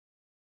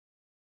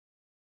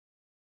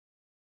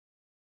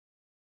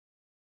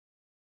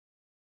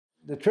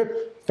The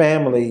Trippe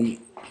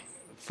family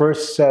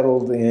first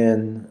settled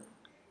in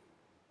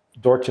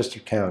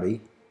Dorchester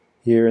County,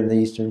 here in the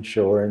Eastern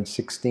Shore, in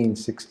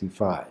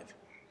 1665.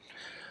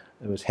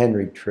 It was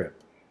Henry Trippe.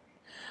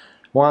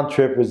 Juan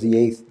Trippe was the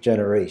 8th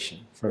generation.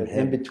 From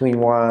in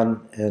between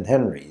Juan and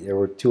Henry, there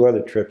were 2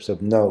 other Trippes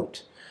of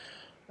note.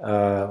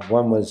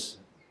 One was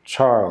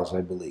Charles,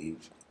 I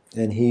believe,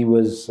 and he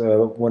was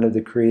one of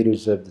the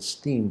creators of the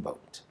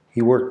steamboat.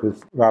 He worked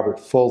with Robert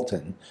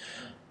Fulton,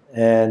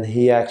 and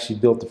he actually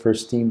built the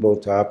first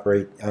steamboat to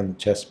operate on the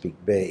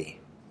Chesapeake Bay.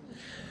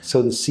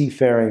 So the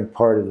seafaring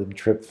part of the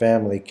Trippe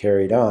family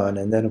carried on,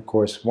 and then of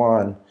course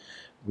Juan,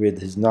 with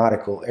his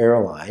nautical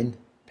airline,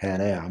 Pan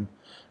Am,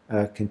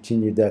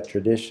 continued that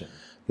tradition.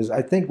 Because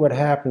I think what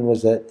happened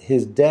was that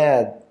his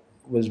dad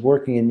was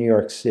working in New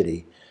York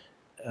City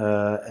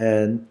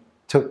and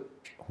took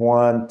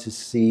Juan to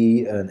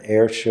see an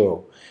air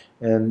show.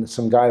 And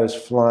some guy was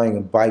flying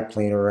a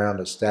biplane around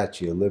the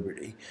Statue of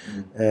Liberty.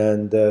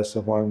 And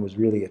so Juan was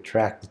really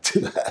attracted to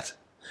that.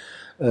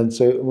 And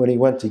so when he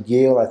went to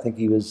Yale, I think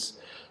he was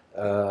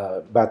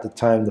about the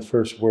time the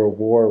First World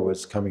War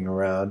was coming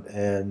around,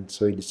 and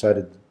so he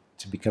decided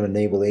to become a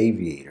naval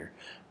aviator.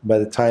 By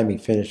the time he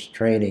finished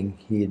training,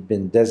 he had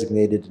been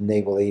designated a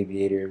naval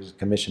aviator. He was a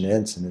commissioned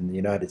ensign in the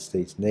United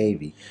States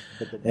Navy.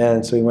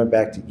 And so he went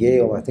back to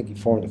Yale. I think he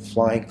formed a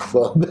flying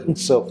club and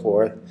so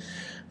forth.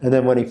 And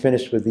then when he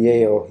finished with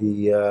Yale,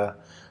 he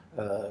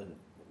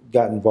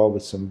got involved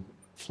with some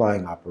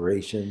flying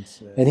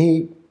operations. And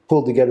he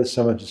pulled together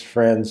some of his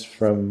friends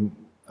from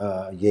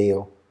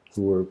Yale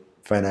who were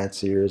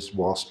financiers,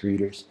 Wall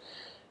Streeters,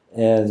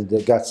 and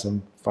got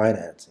some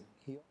financing.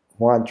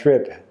 Juan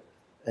Trippe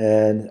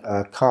and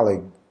a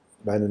colleague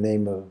by the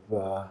name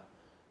of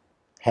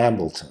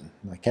Hambleton.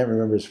 I can't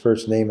remember his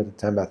first name at the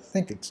time, but I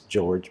think it's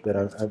George, but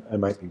I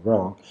might be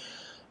wrong.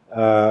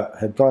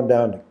 Had gone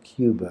down to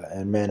Cuba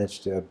and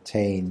managed to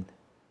obtain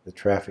the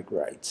traffic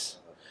rights.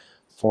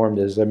 Formed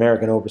as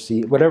American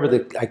Overseas, whatever the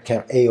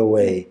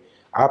AOA,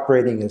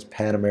 operating as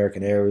Pan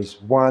American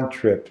Airways, Juan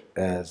Trippe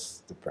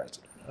as the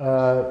president.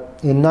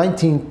 In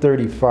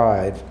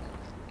 1935,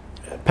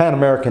 Pan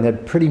American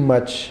had pretty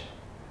much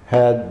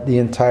had the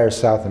entire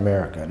South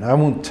America. And I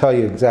won't tell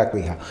you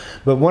exactly how,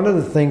 but one of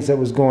the things that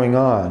was going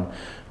on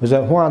was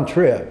that Juan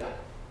Trippe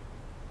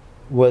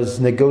was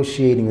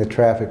negotiating the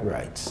traffic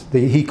rights.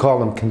 He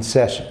called them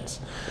concessions,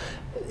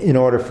 in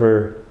order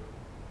for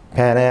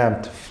Pan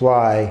Am to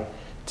fly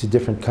to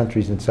different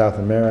countries in South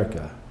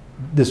America.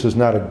 This was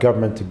not a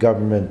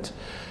government-to-government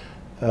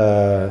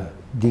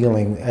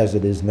dealing as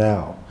it is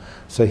now.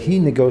 So he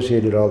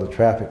negotiated all the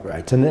traffic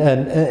rights,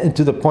 and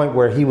to the point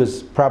where he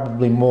was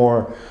probably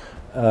more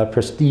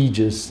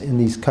prestigious in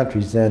these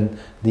countries than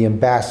the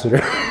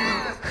ambassador.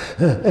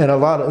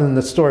 And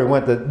the story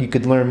went that you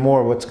could learn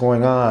more what's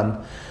going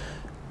on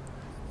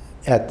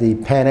at the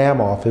Pan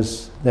Am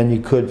office than you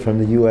could from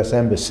the U.S.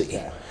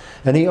 Embassy.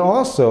 And he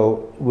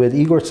also, with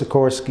Igor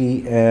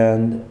Sikorsky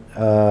and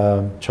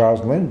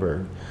Charles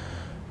Lindbergh,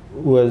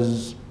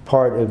 was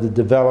part of the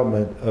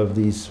development of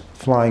these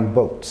flying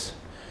boats.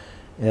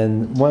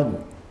 And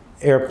one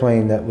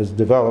airplane that was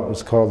developed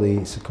was called the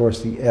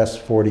Sikorsky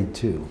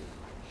S-42.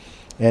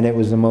 And it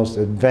was the most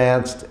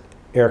advanced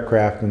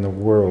aircraft in the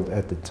world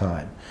at the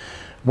time.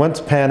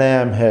 Once Pan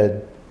Am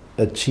had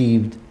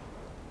achieved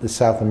the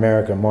South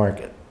America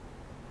market,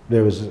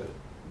 there was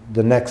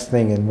the next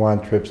thing in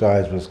Juan Trippe's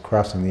eyes was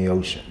crossing the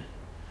ocean.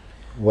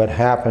 What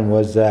happened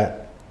was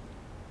that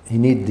he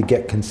needed to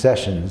get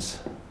concessions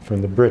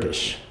from the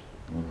British.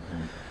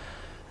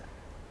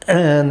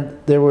 And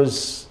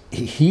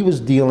he was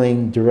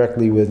dealing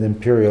directly with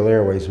Imperial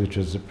Airways, which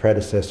was the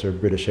predecessor of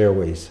British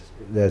Airways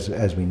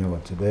as we know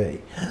it today.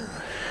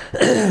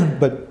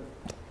 But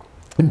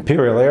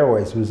Imperial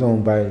Airways was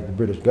owned by the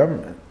British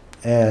government.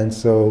 And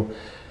so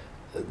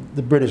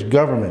the British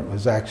government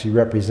was actually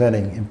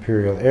representing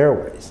Imperial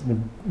Airways.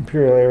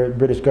 The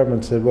British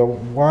government said, well,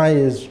 why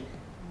is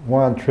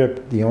Juan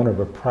Trippe, the owner of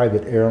a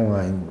private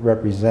airline,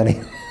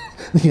 representing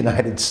the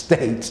United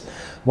States?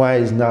 Why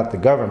is not the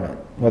government?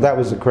 Well, that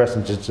was the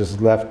question that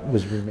just left.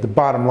 The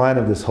bottom line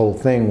of this whole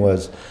thing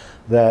was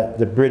that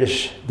the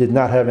British did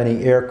not have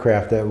any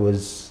aircraft that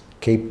was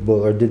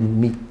capable or didn't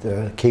meet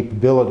the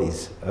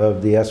capabilities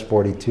of the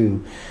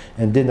S-42,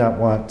 and did not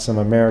want some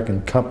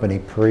American company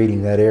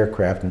parading that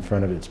aircraft in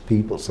front of its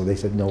people. So they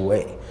said, no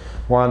way.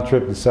 Juan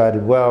Trippe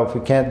decided, well, if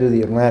we can't do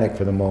the Atlantic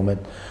for the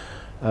moment,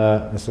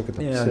 let's look at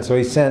the Pacific. So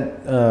he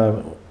sent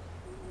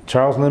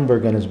Charles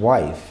Lindbergh and his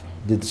wife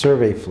did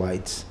survey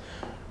flights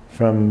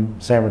from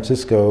San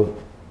Francisco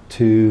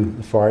to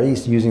the Far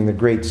East using the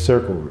Great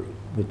Circle route,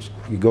 which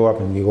you go up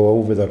and you go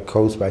over the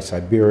coast by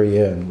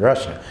Siberia and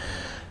Russia.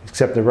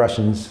 Except the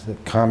Russians,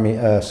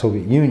 the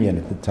Soviet Union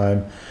at the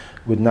time,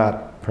 would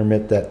not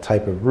permit that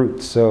type of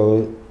route.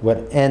 So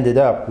what ended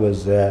up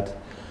was that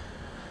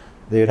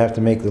they would have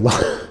to make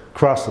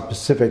cross the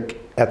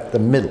Pacific at the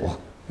middle,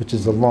 which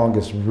is the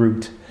longest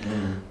route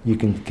you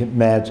can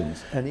imagine.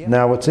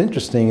 Now what's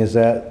interesting is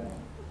that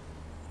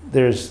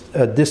there's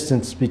a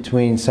distance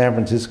between San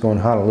Francisco and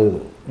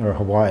Honolulu, or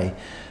Hawaii,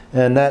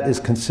 And that is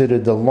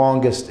considered the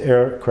longest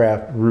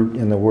aircraft route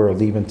in the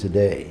world, even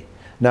today.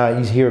 Now,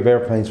 you hear of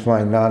airplanes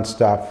flying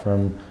nonstop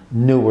from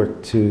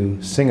Newark to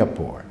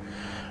Singapore.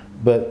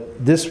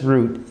 But this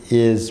route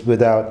is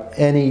without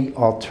any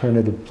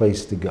alternative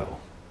place to go.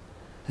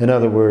 In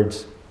other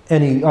words,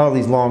 all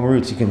these long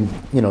routes you can,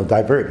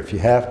 divert if you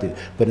have to.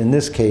 But in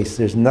this case,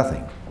 there's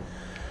nothing.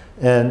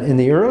 And in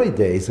the early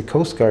days, the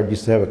Coast Guard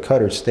used to have a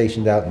cutter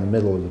stationed out in the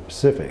middle of the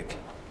Pacific,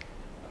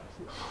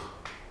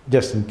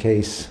 just in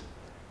case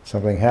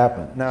something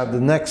happened. Now, the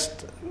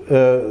next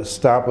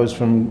stop was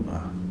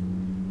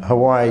from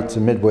Hawaii to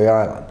Midway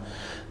Island,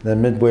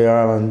 then Midway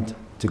Island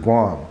to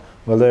Guam.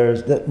 Well,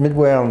 that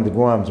Midway Island to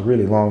Guam is a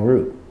really long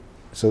route,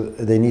 so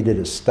they needed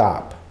a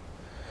stop.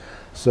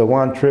 So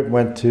Juan Trippe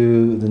went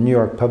to the New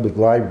York Public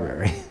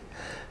Library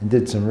and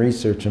did some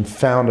research and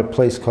found a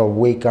place called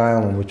Wake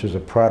Island, which was a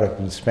product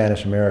of the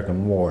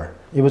Spanish-American War.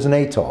 It was an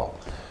atoll,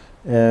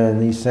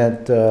 and he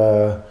sent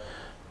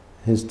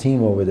his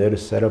team over there to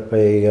set up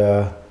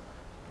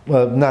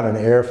well, not an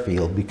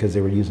airfield because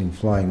they were using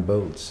flying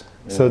boats.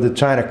 Yeah. So the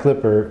China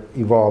Clipper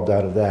evolved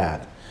out of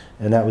that,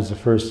 and that was the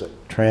first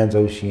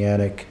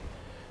transoceanic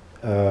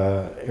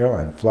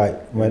airline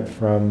flight. Went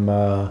from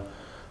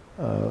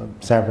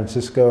San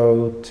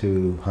Francisco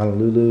to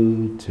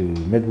Honolulu to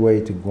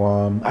Midway to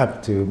Guam,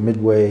 up to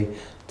Midway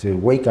to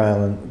Wake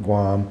Island,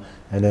 Guam,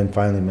 and then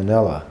finally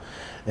Manila.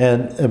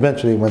 And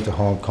eventually went to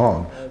Hong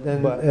Kong.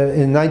 In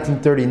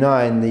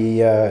 1939,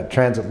 the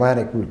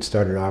transatlantic route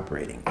started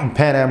operating. And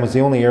Pan Am was the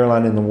only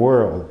airline in the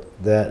world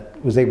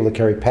that was able to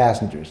carry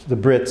passengers. The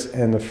Brits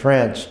and the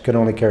French could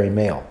only carry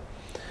mail.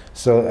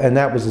 So, and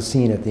that was the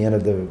scene at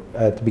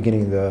the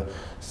beginning of the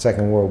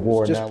Second World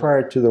War. Just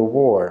prior to the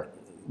war,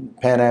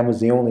 Pan Am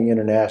was the only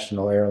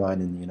international airline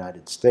in the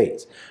United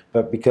States.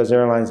 But because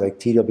airlines like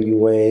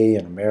TWA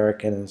and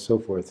American and so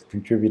forth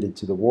contributed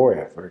to the war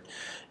effort,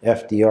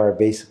 FDR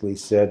basically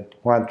said,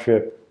 Juan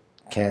Trippe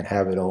can't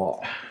have it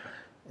all.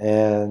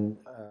 And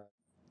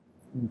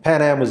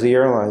Pan Am was the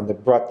airline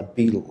that brought the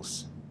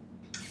Beatles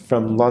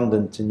from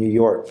London to New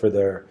York for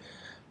their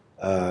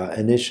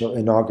initial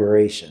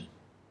inauguration.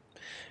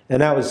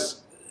 And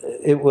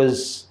it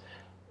was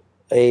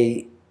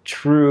a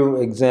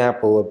true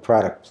example of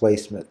product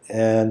placement.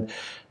 And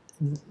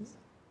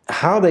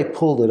how they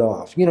pulled it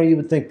off, you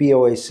would think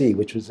BOAC,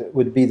 which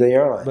would be the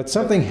airline. But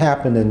something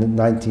happened in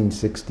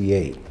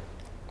 1968.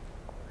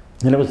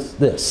 And it was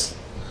this,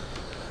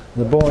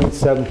 the Boeing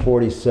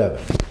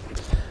 747.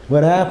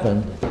 What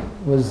happened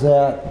was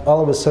that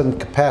all of a sudden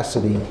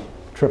capacity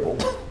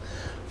tripled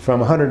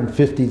from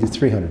 150 to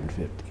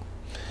 350.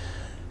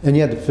 And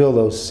you had to fill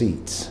those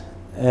seats.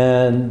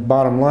 And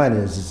bottom line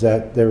is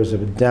that there was a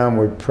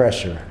downward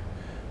pressure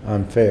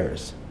on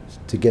fares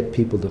to get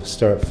people to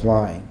start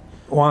flying.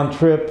 Juan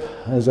Trippe,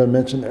 as I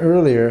mentioned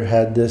earlier,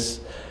 had this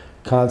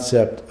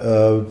concept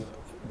of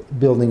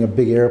building a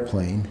big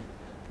airplane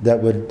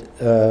that would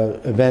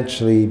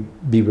eventually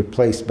be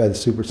replaced by the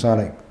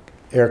supersonic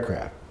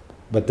aircraft.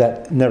 But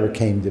that never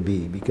came to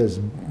be because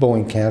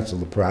Boeing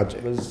canceled the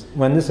project.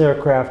 When this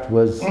aircraft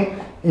was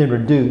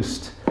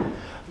introduced,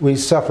 we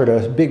suffered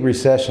a big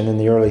recession in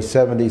the early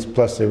 70s,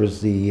 plus there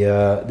was the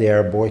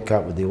Arab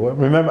boycott with the oil.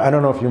 Remember, I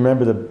don't know if you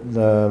remember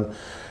the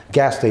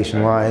gas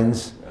station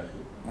lines.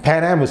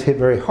 Pan Am was hit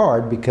very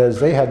hard because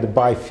they had to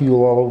buy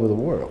fuel all over the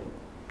world.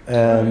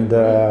 And,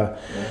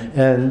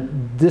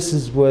 and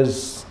this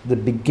was the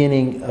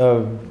beginning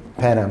of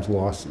Pan Am's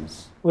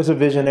losses. He was a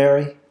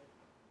visionary.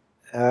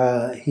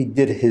 He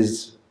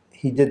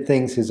did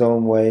things his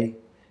own way.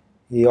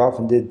 He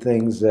often did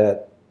things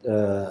that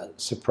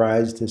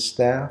surprised his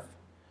staff.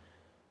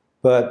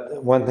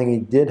 But one thing he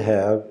did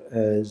have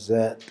is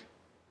that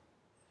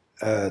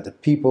the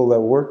people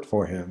that worked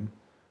for him,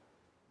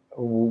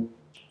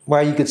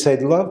 well, you could say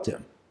they loved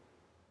him.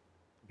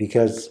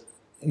 Because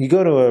you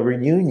go to a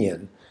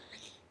reunion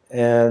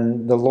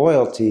and the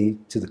loyalty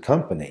to the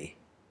company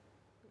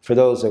for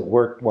those that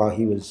worked while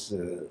he was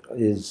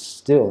is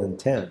still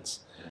intense.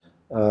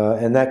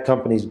 And that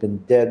company's been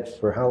dead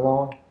for how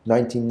long?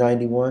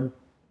 1991?